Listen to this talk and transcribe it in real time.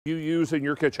you use in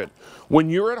your kitchen. When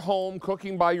you're at home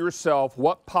cooking by yourself,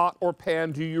 what pot or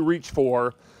pan do you reach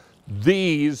for?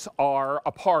 These are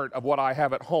a part of what I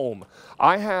have at home.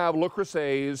 I have Le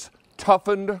Creuset's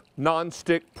Toughened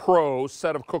Nonstick Pro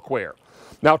set of cookware.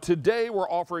 Now today we're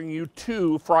offering you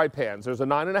two fry pans. There's a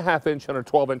 9.5-inch and a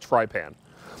 12-inch fry pan.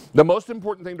 The most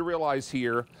important thing to realize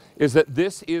here is that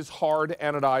this is hard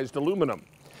anodized aluminum.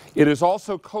 It is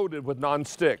also coated with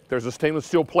non-stick. There's a stainless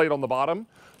steel plate on the bottom,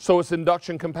 so it's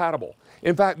induction compatible.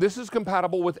 In fact, this is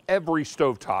compatible with every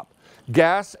stovetop.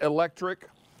 Gas, electric,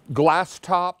 glass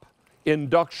top,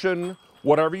 induction,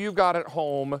 whatever you've got at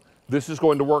home, this is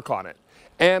going to work on it.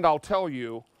 And I'll tell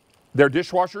you, they're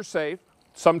dishwasher safe.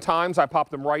 Sometimes I pop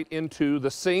them right into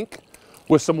the sink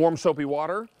with some warm soapy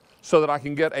water so that I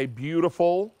can get a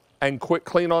beautiful and quick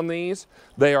clean on these.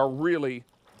 They are really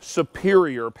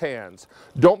superior pans.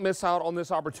 Don't miss out on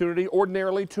this opportunity.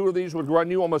 Ordinarily, two of these would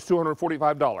run you almost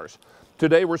 $245.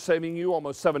 Today, we're saving you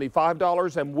almost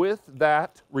 $75, and with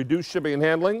that reduced shipping and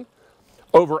handling,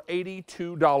 over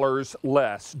 $82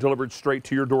 less delivered straight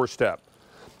to your doorstep.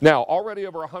 Now, already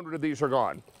over 100 of these are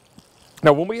gone.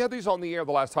 Now, when we had these on the air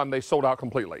the last time, they sold out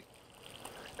completely,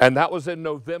 and that was in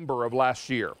November of last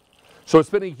year. So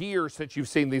it's been a year since you've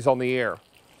seen these on the air.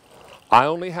 I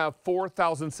only have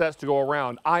 4,000 sets to go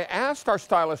around. I asked our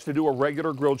stylist to do a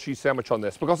regular grilled cheese sandwich on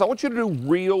this because I want you to do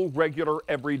real, regular,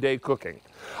 everyday cooking.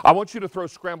 I want you to throw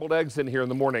scrambled eggs in here in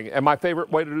the morning. And my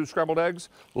favorite way to do scrambled eggs,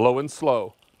 low and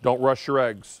slow. Don't rush your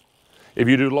eggs. If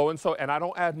you do low and slow, and I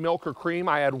don't add milk or cream,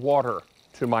 I add water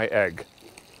to my egg.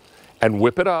 And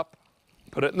whip it up,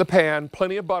 put it in the pan.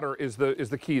 Plenty of butter is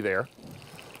the key there.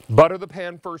 Butter the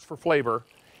pan first for flavor,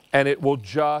 and it will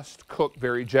just cook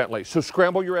very gently. So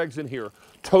scramble your eggs in here,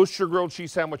 toast your grilled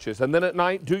cheese sandwiches, and then at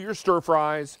night, do your stir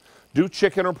fries, do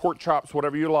chicken or pork chops,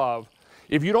 whatever you love.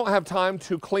 If you don't have time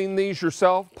to clean these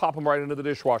yourself, pop them right into the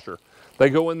dishwasher. They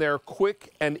go in there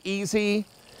quick and easy,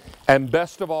 and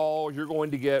best of all, you're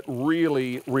going to get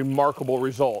really remarkable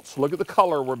results. Look at the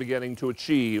color we're beginning to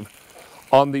achieve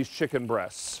on these chicken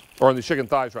breasts, or on these chicken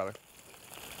thighs rather.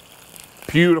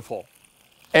 Beautiful.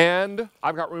 And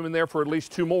I've got room in there for at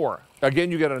least two more.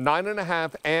 Again, you get a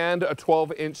 9.5 and a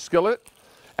 12-inch skillet,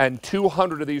 and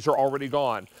 200 of these are already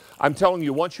gone. I'm telling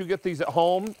you, once you get these at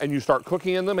home and you start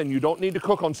cooking in them, and you don't need to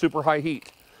cook on super high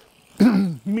heat.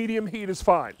 Medium heat is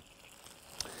fine.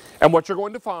 And what you're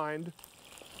going to find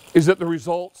is that the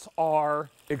results are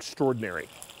extraordinary.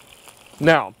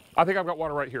 Now, I think I've got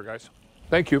water right here, guys.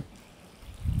 Thank you.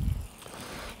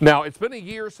 Now, it's been a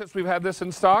year since we've had this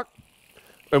in stock.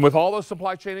 And with all those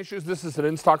supply chain issues, this is an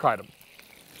in-stock item.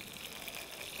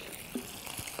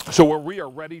 So we are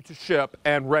ready to ship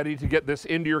and ready to get this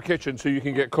into your kitchen so you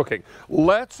can get cooking.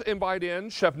 Let's invite in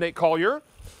Chef Nate Collier,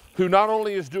 who not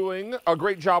only is doing a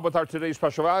great job with our today's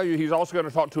special value, he's also going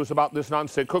to talk to us about this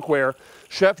nonstick cookware.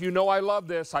 Chef, you know I love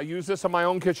this. I use this in my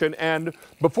own kitchen. And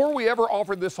before we ever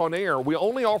offered this on air, we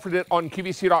only offered it on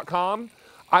QVC.com.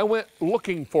 I went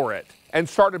looking for it and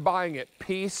started buying it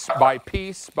piece by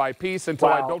piece by piece until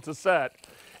I built a set,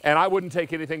 and I wouldn't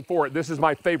take anything for it. This is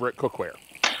my favorite cookware.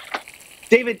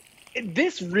 David,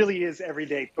 this really is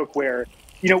everyday cookware.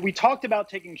 You know, we talked about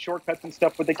taking shortcuts and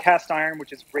stuff with the cast iron,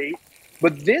 which is great,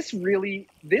 but this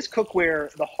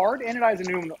cookware, the hard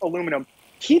anodized aluminum,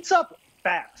 heats up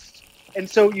fast. And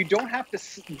so you don't have to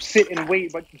sit and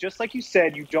wait, but just like you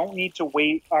said, you don't need to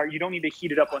wait, or you don't need to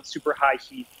heat it up on super high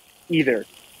heat either.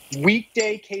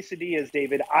 Weekday quesadillas,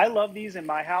 David. I love these in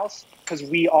my house because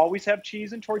we always have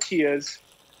cheese and tortillas,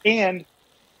 and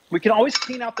we can always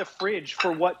clean out the fridge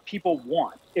for what people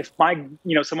want. If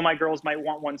some of my girls might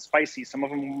want one spicy, some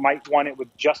of them might want it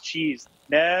with just cheese,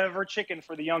 never chicken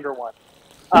for the younger one.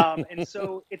 And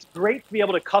so it's great to be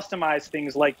able to customize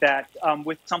things like that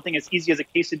with something as easy as a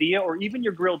quesadilla or even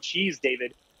your grilled cheese,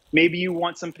 David. Maybe you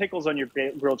want some pickles on your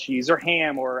grilled cheese or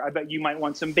ham, or I bet you might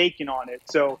want some bacon on it.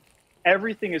 So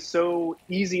everything is so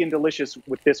easy and delicious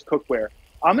with this cookware.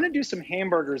 I'm going to do some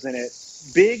hamburgers in it.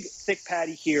 Big, thick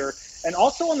patty here. And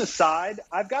also on the side,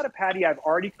 I've got a patty I've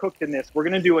already cooked in this. We're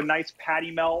going to do a nice patty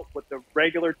melt with the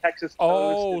regular Texas toast.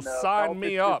 Oh, sign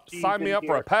me up. Sign me up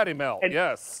for a patty melt. And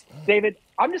yes. David,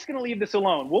 I'm just going to leave this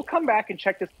alone. We'll come back and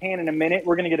check this pan in a minute.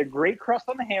 We're going to get a great crust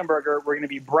on the hamburger. We're going to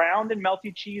be browned and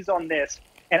melty cheese on this.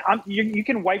 And you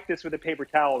can wipe this with a paper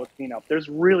towel to clean up. There's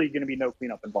really going to be no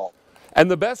cleanup involved. And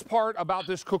the best part about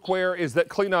this cookware is that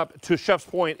cleanup, to Chef's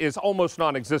point, is almost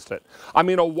non-existent. I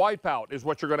mean, a wipeout is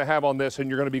what you're going to have on this, and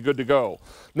you're going to be good to go.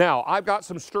 Now, I've got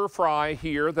some stir fry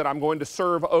here that I'm going to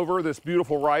serve over this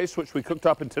beautiful rice, which we cooked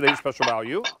up in today's special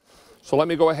value. So let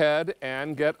me go ahead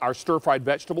and get our stir-fried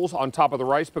vegetables on top of the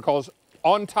rice, because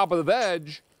on top of the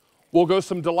veg, will go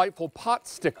some delightful pot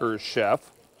stickers,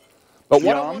 Chef. But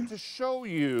what I Yum. want to show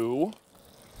you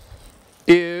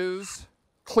is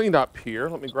clean up here.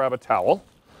 Let me grab a towel.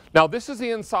 Now, this is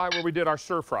the inside where we did our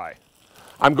stir fry.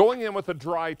 I'm going in with a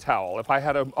dry towel. If I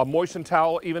had a moistened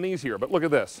towel, even easier. But look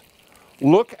at this.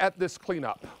 Look at this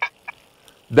cleanup.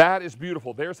 That is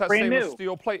beautiful. There's that stainless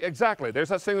steel plate. Exactly. There's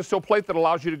that stainless steel plate that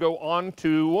allows you to go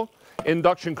onto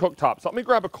induction cooktops. Let me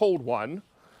grab a cold one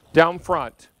down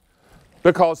front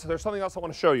because there's something else I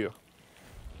want to show you.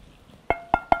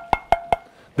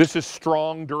 This is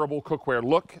strong, durable cookware.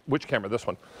 Look, which camera? This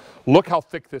one. Look how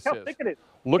thick this is. Thick it is.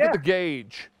 Look at the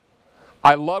gauge.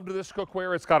 I loved this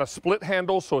cookware. It's got a split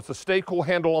handle, so it's a stay cool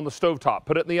handle on the stovetop.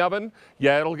 Put it in the oven.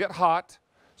 Yeah, it'll get hot.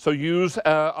 So use an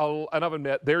oven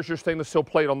mitt. There's your stainless steel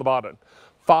plate on the bottom.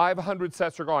 500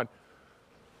 sets are gone.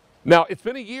 Now, it's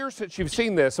been a year since you've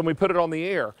seen this, and we put it on the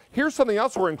air. Here's something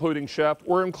else we're including, Chef.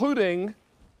 We're including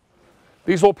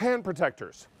these little pan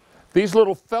protectors. These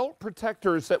little felt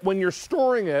protectors that when you're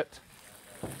storing it,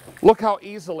 look how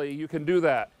easily you can do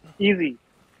that. Easy.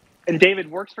 And David,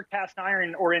 works for cast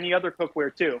iron or any other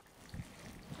cookware too.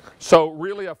 So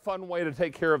really a fun way to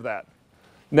take care of that.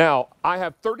 Now, I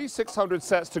have 3,600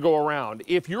 sets to go around.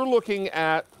 If you're looking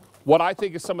at what I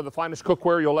think is some of the finest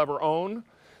cookware you'll ever own,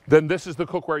 then this is the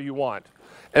cookware you want.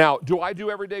 Now, do I do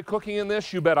everyday cooking in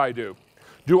this? You bet I do.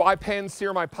 Do I pan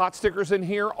sear my pot stickers in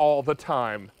here? All the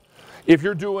time. If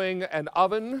you're doing an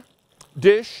oven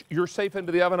dish, you're safe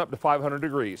into the oven up to 500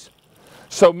 degrees.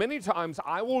 So many times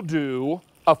I will do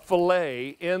a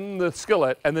fillet in the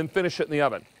skillet and then finish it in the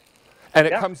oven. And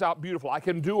it comes out beautiful. I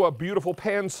can do a beautiful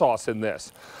pan sauce in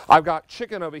this. I've got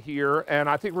chicken over here, and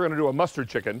I think we're going to do a mustard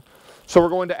chicken. So we're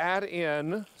going to add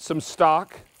in some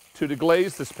stock to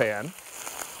deglaze this pan.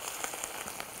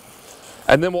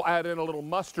 And then we'll add in a little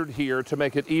mustard here to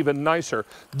make it even nicer.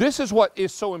 This is what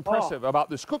is so impressive about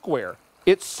this cookware.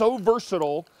 It's so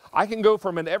versatile. I can go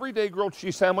from an everyday grilled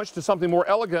cheese sandwich to something more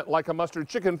elegant like a mustard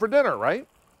chicken for dinner, right?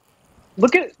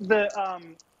 Look at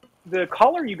the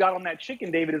color you got on that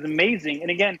chicken, David, is amazing. And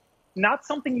again, not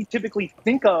something you typically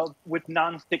think of with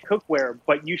nonstick cookware,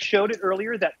 but you showed it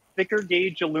earlier, that thicker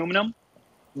gauge aluminum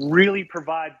really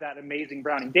provides that amazing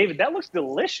browning. David, that looks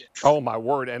delicious. Oh my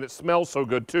word, and it smells so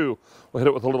good too. We'll hit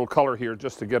it with a little color here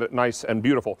just to get it nice and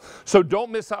beautiful. So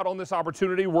don't miss out on this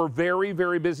opportunity. We're very,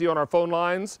 very busy on our phone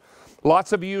lines.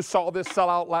 Lots of you saw this sell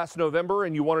out last November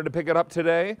and you wanted to pick it up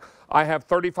today. I have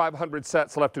 3,500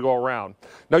 sets left to go around.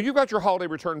 Now you've got your holiday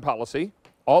return policy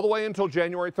all the way until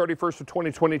January 31st of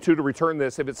 2022 to return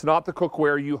this if it's not the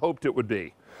cookware you hoped it would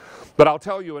be. But I'll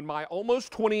tell you, in my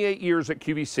almost 28 years at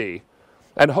QVC,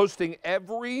 and hosting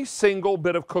every single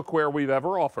bit of cookware we've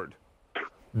ever offered,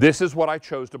 this is what I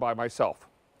chose to buy myself.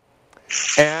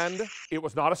 And it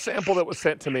was not a sample that was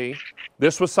sent to me.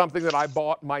 This was something that I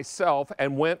bought myself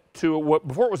and went to,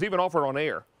 before it was even offered on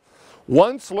air.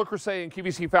 Once Le Creuset and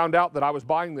QVC found out that I was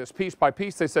buying this piece by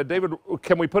piece, they said, David,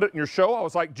 can we put it in your show? I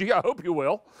was like, gee, I hope you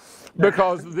will,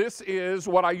 because this is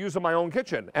what I use in my own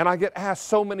kitchen. And I get asked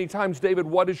so many times, David,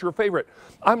 what is your favorite?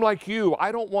 I'm like you.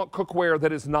 I don't want cookware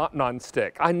that is not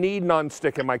nonstick. I need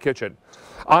nonstick in my kitchen.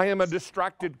 I am a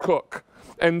distracted cook.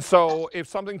 And so if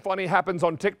something funny happens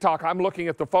on TikTok, I'm looking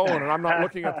at the phone and I'm not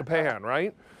looking at the pan,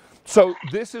 right? So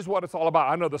this is what it's all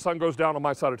about. I know the sun goes down on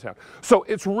my side of town. So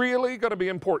it's really going to be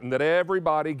important that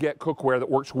everybody get cookware that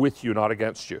works with you, not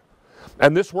against you.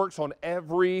 And this works on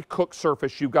every cook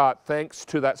surface you got thanks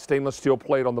to that stainless steel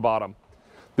plate on the bottom.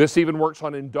 This even works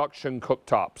on induction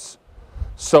cooktops.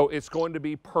 So it's going to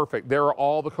be perfect. There are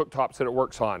all the cooktops that it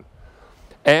works on.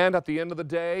 And at the end of the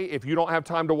day, if you don't have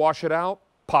time to wash it out,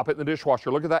 pop it in the dishwasher.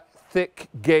 Look at that thick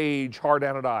gauge, hard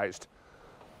anodized.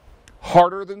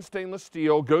 Harder than stainless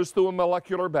steel, goes through a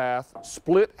molecular bath,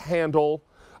 split handle,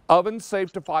 oven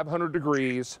safe to 500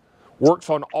 degrees, works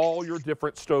on all your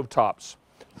different stovetops.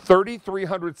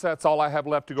 3,300 sets, all I have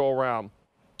left to go around.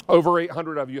 Over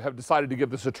 800 of you have decided to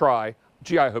give this a try.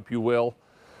 Gee, I hope you will.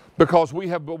 Because we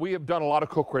have done a lot of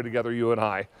cookware together, you and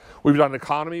I. We've done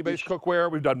economy-based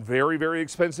cookware. We've done very, very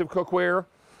expensive cookware.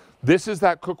 This is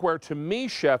that cookware, to me,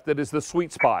 Chef, that is the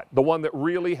sweet spot, the one that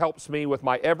really helps me with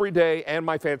my everyday and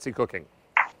my fancy cooking.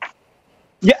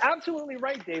 Yeah, absolutely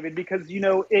right, David, because, you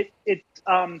know,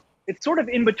 it's sort of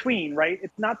in between, right?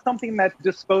 It's not something that's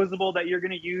disposable that you're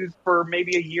going to use for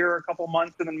maybe a year or a couple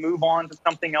months and then move on to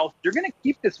something else. You're going to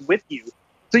keep this with you.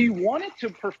 So you want it to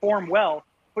perform well,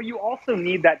 but you also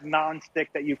need that nonstick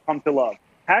that you've come to love.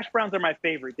 Hash browns are my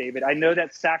favorite, David. I know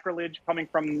that's sacrilege coming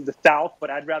from the South, but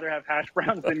I'd rather have hash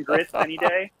browns than grits any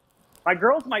day. My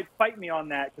girls might fight me on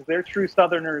that because they're true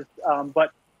Southerners,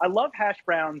 but I love hash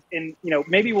browns. And, you know,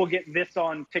 maybe we'll get this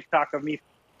on TikTok of me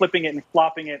flipping it and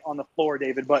flopping it on the floor,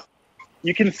 David. But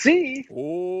you can see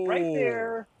right Ooh.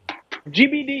 there,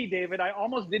 GBD, David. I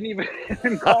almost didn't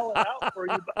even call it out for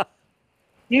you. But,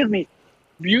 excuse me.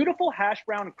 Beautiful hash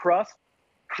brown crust,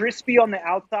 crispy on the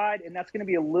outside, and that's going to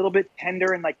be a little bit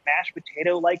tender and like mashed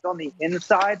potato-like on the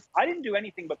inside. I didn't do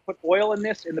anything but put oil in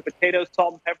this, in the potatoes,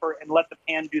 salt and pepper, and let the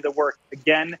pan do the work.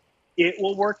 Again, it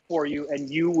will work for you, and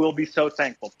you will be so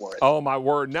thankful for it. Oh, my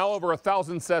word. Now over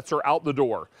 1,000 sets are out the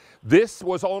door. This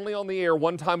was only on the air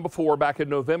one time before, back in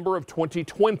November of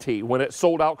 2020, when it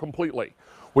sold out completely.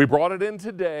 We brought it in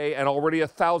today, and already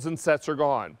 1,000 sets are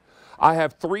gone. I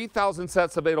have 3,000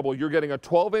 sets available. You're getting a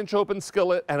 12-inch open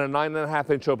skillet and a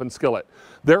 9.5-inch open skillet.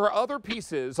 There are other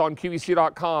pieces on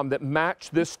QVC.com that match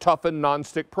this Toughened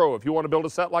Nonstick Pro. If you want to build a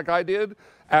set like I did,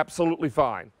 absolutely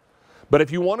fine. But if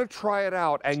you want to try it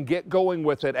out and get going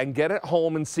with it and get it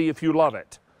home and see if you love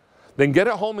it, then get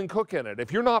it home and cook in it.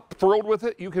 If you're not thrilled with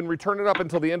it, you can return it up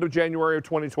until the end of January of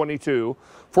 2022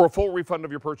 for a full refund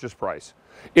of your purchase price.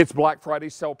 It's Black Friday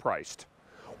sale priced.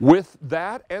 With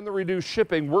that and the reduced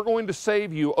shipping, we're going to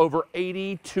save you over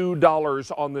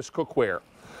 $82 on this cookware.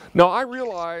 Now, I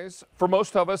realize for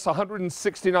most of us,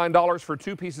 $169 for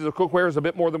 2 pieces of cookware is a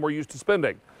bit more than we're used to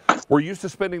spending. We're used to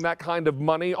spending that kind of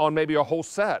money on maybe a whole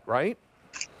set, right?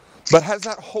 But has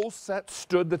that whole set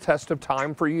stood the test of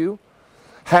time for you?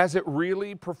 Has it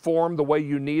really performed the way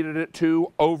you needed it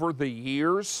to over the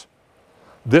years?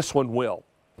 This one will.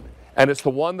 And it's the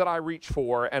one that I reach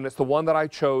for, and it's the one that I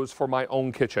chose for my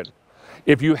own kitchen.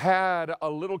 If you had a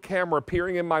little camera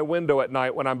peering in my window at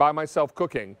night when I'm by myself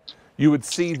cooking, you would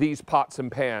see these pots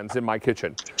and pans in my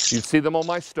kitchen. You'd see them on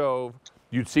my stove.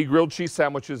 You'd see grilled cheese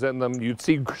sandwiches in them. You'd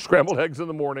see scrambled eggs in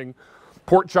the morning,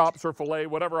 pork chops or filet,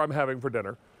 whatever I'm having for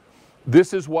dinner.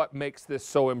 This is what makes this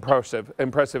so impressive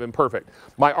and perfect.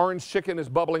 My orange chicken is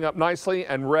bubbling up nicely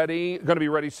and ready, going to be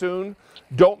ready soon.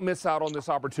 Don't miss out on this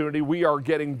opportunity. We are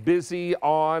getting busy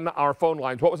on our phone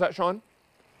lines. What was that, Sean?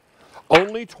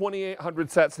 Only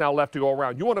 2,800 sets now left to go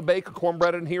around. You want to bake a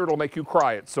cornbread in here? It'll make you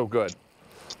cry. It's so good.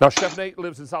 Now, Chef Nate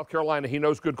lives in South Carolina. He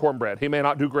knows good cornbread. He may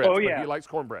not do grits, but he likes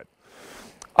cornbread.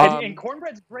 And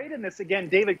cornbread's great in this, again,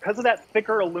 David, because of that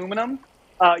thicker aluminum.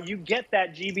 You get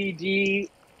that GBD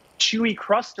chewy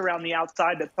crust around the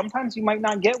outside that sometimes you might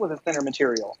not get with a thinner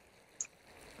material.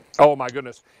 Oh, my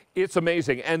goodness. It's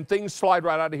amazing. And things slide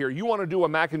right out of here. You want to do a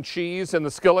mac and cheese in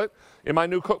the skillet? In my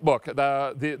new cookbook,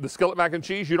 the skillet mac and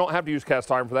cheese, you don't have to use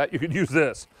cast iron for that. You could use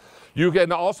this. You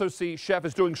can also see Chef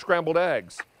is doing scrambled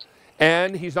eggs.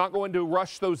 And he's not going to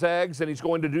rush those eggs, and he's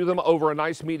going to do them over a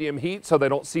nice medium heat so they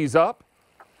don't seize up.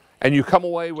 And you come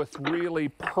away with really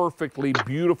perfectly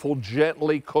beautiful,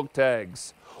 gently cooked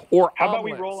eggs. Or how about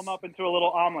we roll them up into a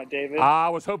little omelet, David? I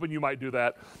was hoping you might do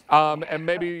that. And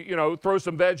maybe, you know, throw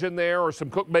some veg in there or some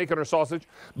cooked bacon or sausage.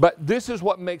 But this is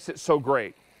what makes it so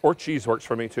great. Or cheese works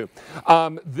for me, too.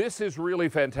 This is really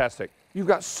fantastic. You've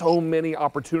got so many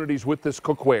opportunities with this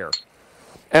cookware.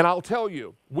 And I'll tell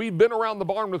you, we've been around the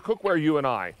barn with cookware, you and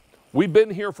I. We've been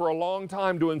here for a long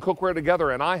time doing cookware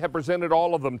together, and I have presented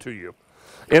all of them to you.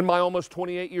 In my almost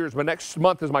 28 years, but next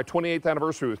month is my 28th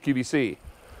anniversary with QVC.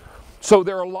 So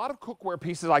there are a lot of cookware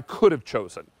pieces I could have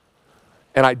chosen,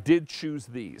 and I did choose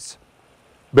these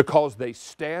because they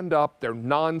stand up, they're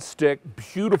non-stick,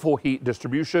 beautiful heat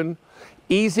distribution,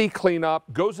 easy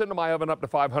cleanup, goes into my oven up to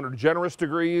 500 generous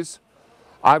degrees.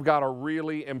 I've got a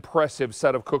really impressive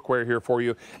set of cookware here for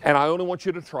you, and I only want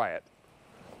you to try it.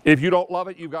 If you don't love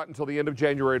it, you've got until the end of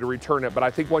January to return it, but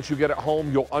I think once you get it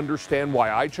home, you'll understand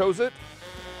why I chose it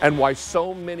and why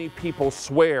so many people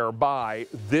swear by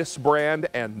this brand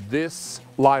and this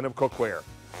line of cookware.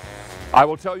 I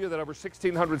will tell you that over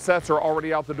 1,600 sets are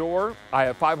already out the door. I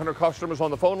have 500 customers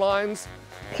on the phone lines.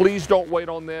 Please don't wait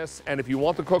on this, and if you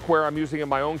want the cookware I'm using in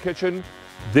my own kitchen,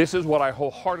 this is what I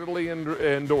wholeheartedly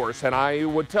endorse, and I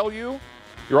would tell you,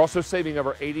 you're also saving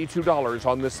over $82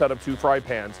 on this set of 2 fry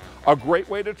pans. A great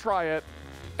way to try it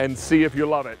and see if you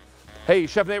love it. Hey,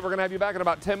 Chef Nate, we're going to have you back in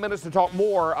about 10 minutes to talk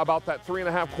more about that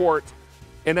 3.5 quart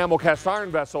enamel cast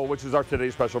iron vessel, which is our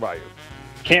today's special value.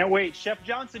 Can't wait. Chef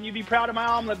Johnson, you'd be proud of my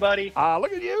omelet, buddy.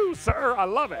 Look at you, sir. I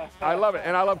love it. I love it.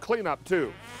 And I love cleanup,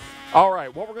 too. All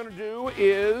right, what we're going to do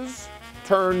is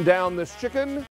turn down this chicken.